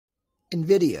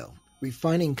INVIDEO,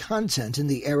 refining content in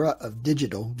the era of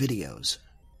digital videos.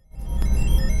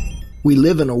 We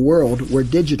live in a world where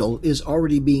digital is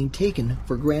already being taken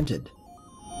for granted.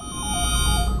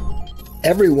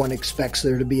 Everyone expects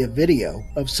there to be a video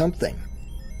of something.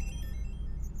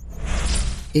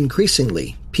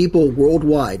 Increasingly, people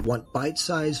worldwide want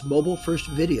bite-sized mobile-first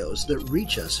videos that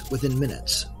reach us within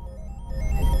minutes.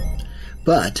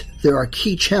 But there are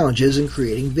key challenges in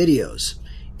creating videos.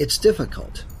 It's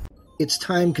difficult, it's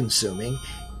time-consuming,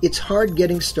 it's hard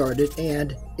getting started,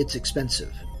 and it's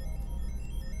expensive.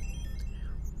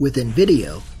 With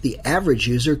INVIDEO, the average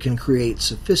user can create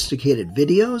sophisticated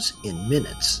videos in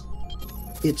minutes.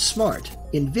 It's smart.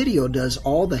 INVIDEO does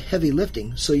all the heavy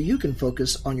lifting so you can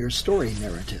focus on your story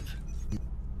narrative.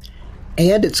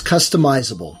 And it's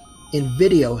customizable.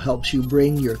 INVIDEO helps you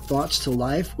bring your thoughts to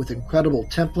life with incredible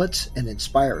templates and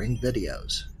inspiring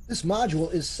videos. This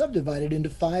module is subdivided into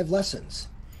 5 lessons.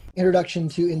 Introduction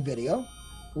to INVIDEO,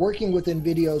 working with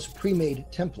INVIDEO's pre-made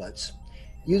templates,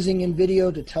 using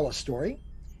INVIDEO to tell a story,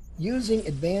 using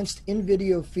advanced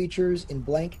INVIDEO features in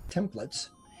blank templates,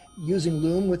 using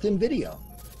Loom with INVIDEO.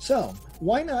 So,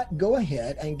 why not go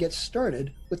ahead and get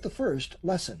started with the first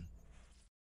lesson?